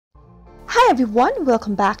Hi everyone,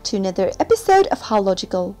 welcome back to another episode of How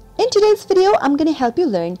Logical. In today's video, I'm going to help you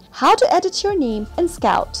learn how to edit your name in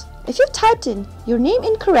Skout. If you've typed in your name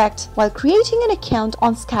incorrect while creating an account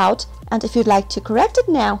on Skout, and if you'd like to correct it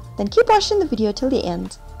now, then keep watching the video till the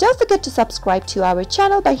end. Don't forget to subscribe to our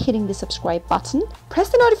channel by hitting the subscribe button. Press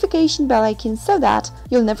the notification bell icon so that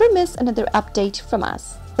you'll never miss another update from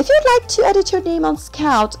us. If you'd like to edit your name on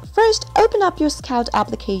Skout, first open up your Skout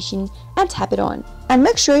application and tap it on. And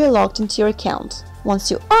make sure you're logged into your account. Once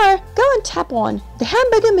you are, go and tap on the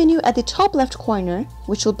hamburger menu at the top left corner,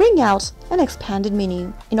 which will bring out an expanded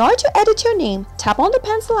menu. In order to edit your name, tap on the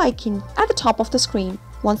pencil icon at the top of the screen.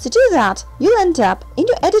 Once you do that, you'll end up in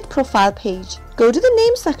your edit profile page. Go to the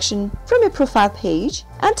name section from your profile page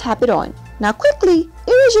and tap it on. Now quickly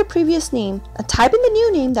erase your previous name and type in the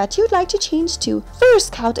new name that you'd like to change to for your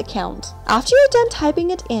Skout account. After you're done typing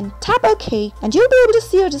it in, tap OK and you'll be able to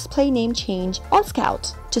see your display name change on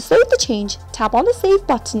Skout. To save the change, tap on the save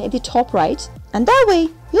button at the top right, and that way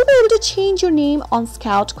you'll be able to change your name on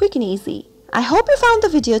Skout quick and easy. I hope you found the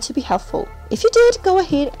video to be helpful. If you did, go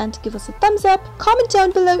ahead and give us a thumbs up. Comment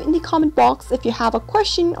down below in the comment box if you have a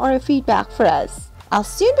question or a feedback for us. I'll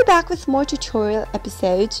soon be back with more tutorial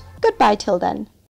episodes. Goodbye till then.